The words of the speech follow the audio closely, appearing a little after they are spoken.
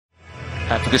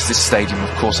Because this stadium, of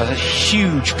course, has a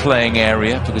huge playing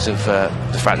area because of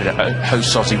the fact that it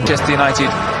hosts Aussie. Manchhезtеr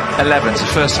Unіtеd 11's the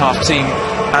first half team,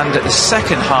 and the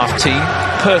second half team,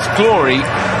 Pеrth Glоry,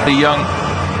 the young.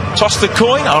 Toss the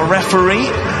coin. Our referee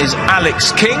is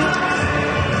Alex King.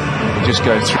 We'll just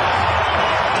go through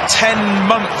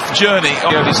 10-month journey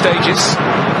on the early stages.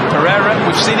 Pereira,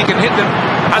 we've seen he can hit them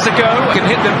as a go.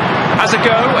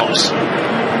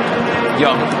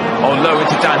 Young, low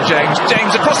into Dan James.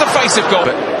 James across the face of goal.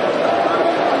 But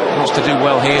he wants to do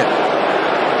well here.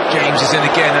 James is in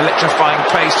again, electrifying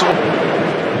pace.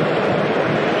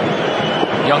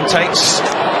 Young takes.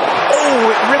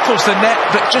 Oh, it ripples the net,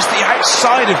 but just the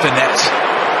outside of the net.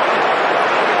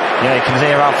 Yeah, you can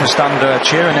hear Alpha stand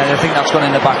cheering, and I think that's gone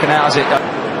in the back of net, has it?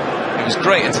 It was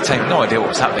great entertainment. No idea what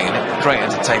was happening in it. Great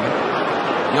entertainment.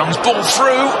 Young's ball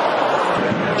through.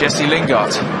 Jesse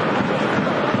Lingard.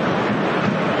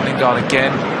 Lingard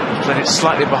again. Played it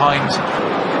slightly behind.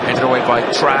 Headed away by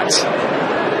Pratt.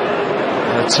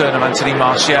 And a turn of Anthony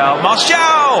Martial.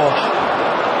 Martial!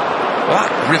 Well,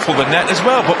 that rippled the net as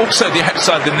well, but also the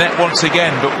outside the net once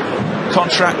again. But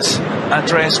contract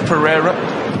Andreas Pereira.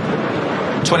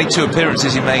 22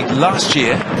 appearances he made last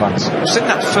year. We've seen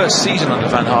that first season under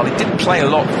Van Gaal. He didn't play a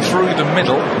lot through the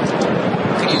middle.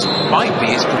 I think it might be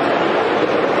his.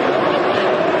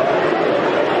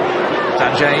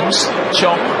 Dan James,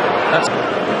 Chong. That's a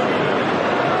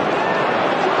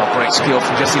great skill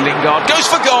from Jesse Lingard. Goes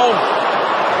for goal.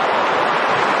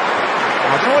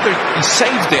 I don't know whether he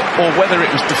saved it or whether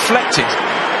it was deflected.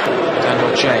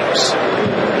 Daniel James.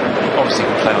 Obviously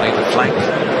can play on either flank.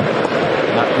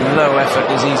 That low effort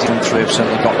is easy. They've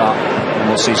certainly got that, and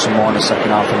we'll see some more in the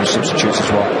second half from the substitutes as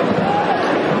well.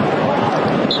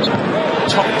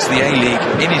 Tops the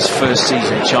A-League in his first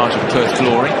season in charge of Pеrth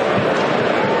Glоry.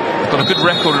 Got a good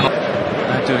record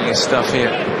and doing his stuff here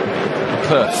in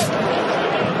Perth.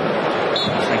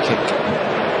 Free kick.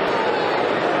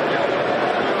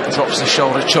 Drops the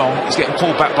shoulder, Chong. He's getting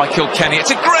pulled back by Kilkenny.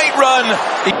 It's a great run!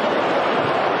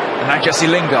 And now Jesse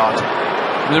Lingard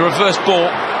with a reverse ball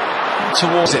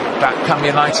towards it. Back come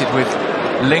United with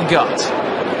Lingard.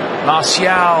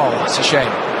 Martial. It's a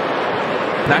shame.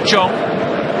 Now Chong.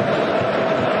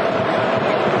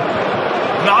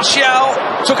 Martial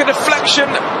took a deflection.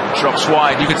 Drops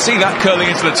wide. You can see that curling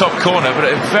into the top corner, but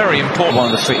a very important.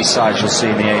 One of the fittest sides you'll see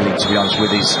in the A-League, to be honest,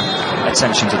 with his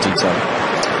attention to detail.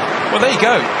 Well, there you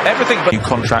go. Everything but new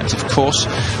contract, of course.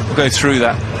 We'll go through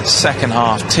that second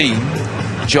half team.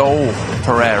 Joel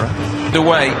Pereira.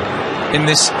 Away in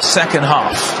this second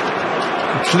half.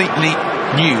 Completely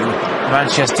new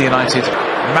Manchhезtеr Unіtеd.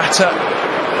 Mata.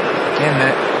 Again,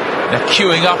 they're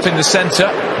queuing up in the centre.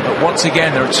 But once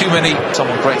again, there are too many.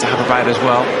 Someone great to have about as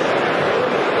well.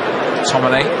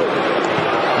 Tomine.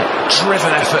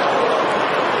 Driven effort.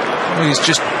 He's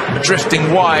just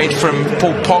drifting wide from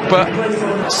Paul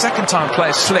Pogba. Second time a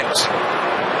player slipped.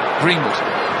 Greenwood.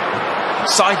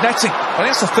 Side netting. I think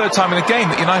that's the third time in the game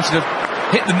that United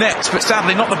have hit the net, but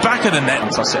sadly not the back of the net.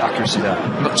 Fantastic accuracy there.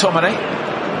 McTominay.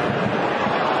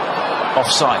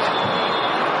 Offside.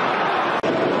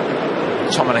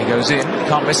 McTominay goes in.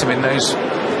 Can't miss him in those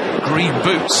green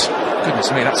boots. Goodness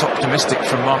me, that's optimistic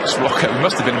from Marcus Rocco. He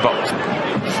must have been about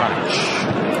French.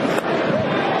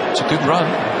 It's a good run.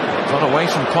 Got away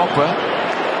from Pogba.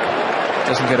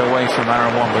 Doesn't get away from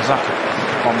Aaron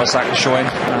Wan-Bissaka. Wan-Bissaka showing.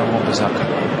 Aaron Wan-Bissaka.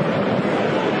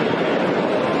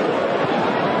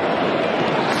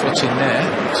 Foot in there.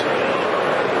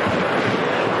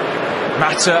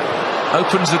 Mata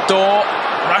opens the door.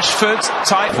 Rashford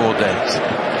tight. 4 days.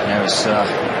 Yeah, it's a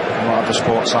lot of the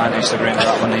sports scientists agreeing with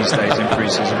that one these days in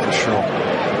pre-season for sure.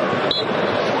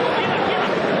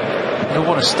 He'll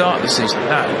want to start the season.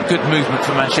 Now, good movement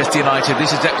for Manchhезtеr Unіtеd.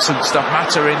 This is excellent stuff.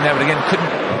 Mata in there, but again,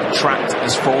 couldn't track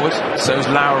as forward. So's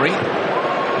Lowry.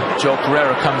 Joel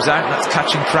Pereira comes out. That's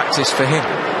catching practice for him.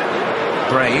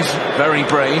 Brave, very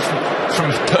brave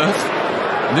from Perth.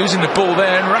 Losing the ball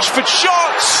there, and Rashford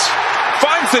shots!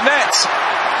 Finds the net.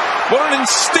 What an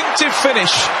instinctive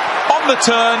finish on the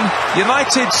turn.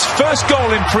 United's first goal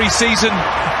in pre-season,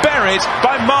 buried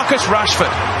by Marcus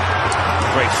Rashford.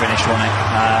 Great finish, wasn't it?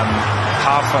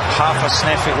 Half a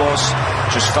sniff it was,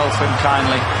 just fell for him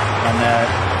kindly, and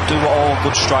do what all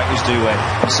good strikers do.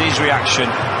 Sees reaction,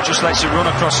 just lets it run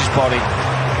across his body,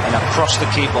 and across the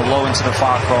keeper, low into the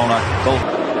far corner. Goal.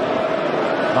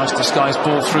 Nice disguised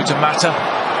ball through to Mata.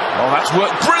 Oh, that's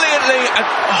worked brilliantly, and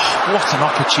what an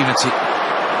opportunity.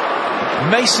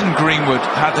 Mason Greenwood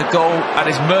had the goal at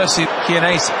his mercy.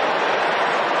 Chiellini.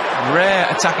 Rare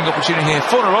attacking opportunity here.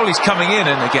 Fornaroli's coming in,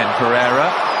 and again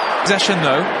Pereira. Possession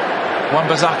though.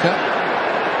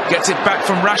 Wan-Bissaka gets it back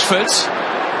from Rashford.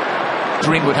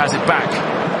 Greenwood has it back.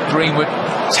 Greenwood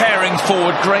tearing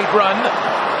forward, great run.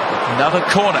 Another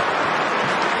corner.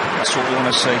 That's what we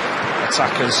want to see.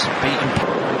 Attackers beaten.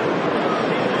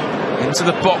 Into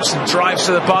the box and drives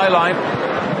to the byline.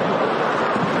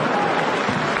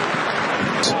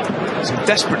 Some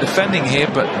desperate defending here,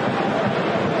 but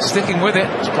sticking with it.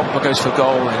 Pogba goes for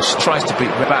goal and tries to beat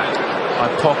back by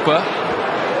Pogba.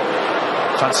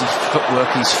 Fancy footwork,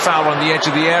 he's foul on the edge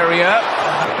of the area.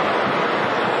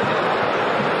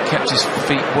 Kept his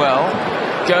feet well.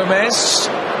 Gomez.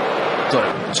 Got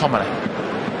it. Tomine.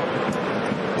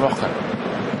 Rocco.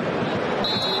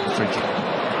 Free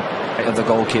kick. Of the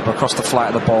goalkeeper across the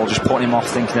flat of the ball, just putting him off,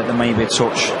 thinking that there may be a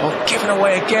touch. Well, given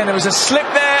away again. There was a slip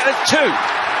there. There's two.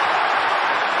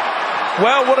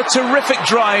 Well, what a terrific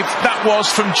drive that was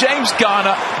from James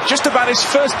Garner. Just about his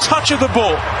first touch of the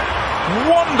ball.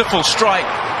 Wonderful strike.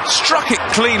 Struck it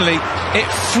cleanly. It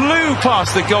flew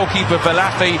past the goalkeeper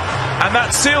Valafi, and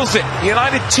that seals it.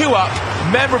 United 2 up.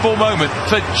 Memorable moment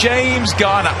for James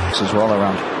Garner. As well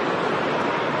around.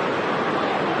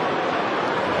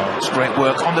 Oh, it's great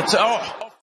work on the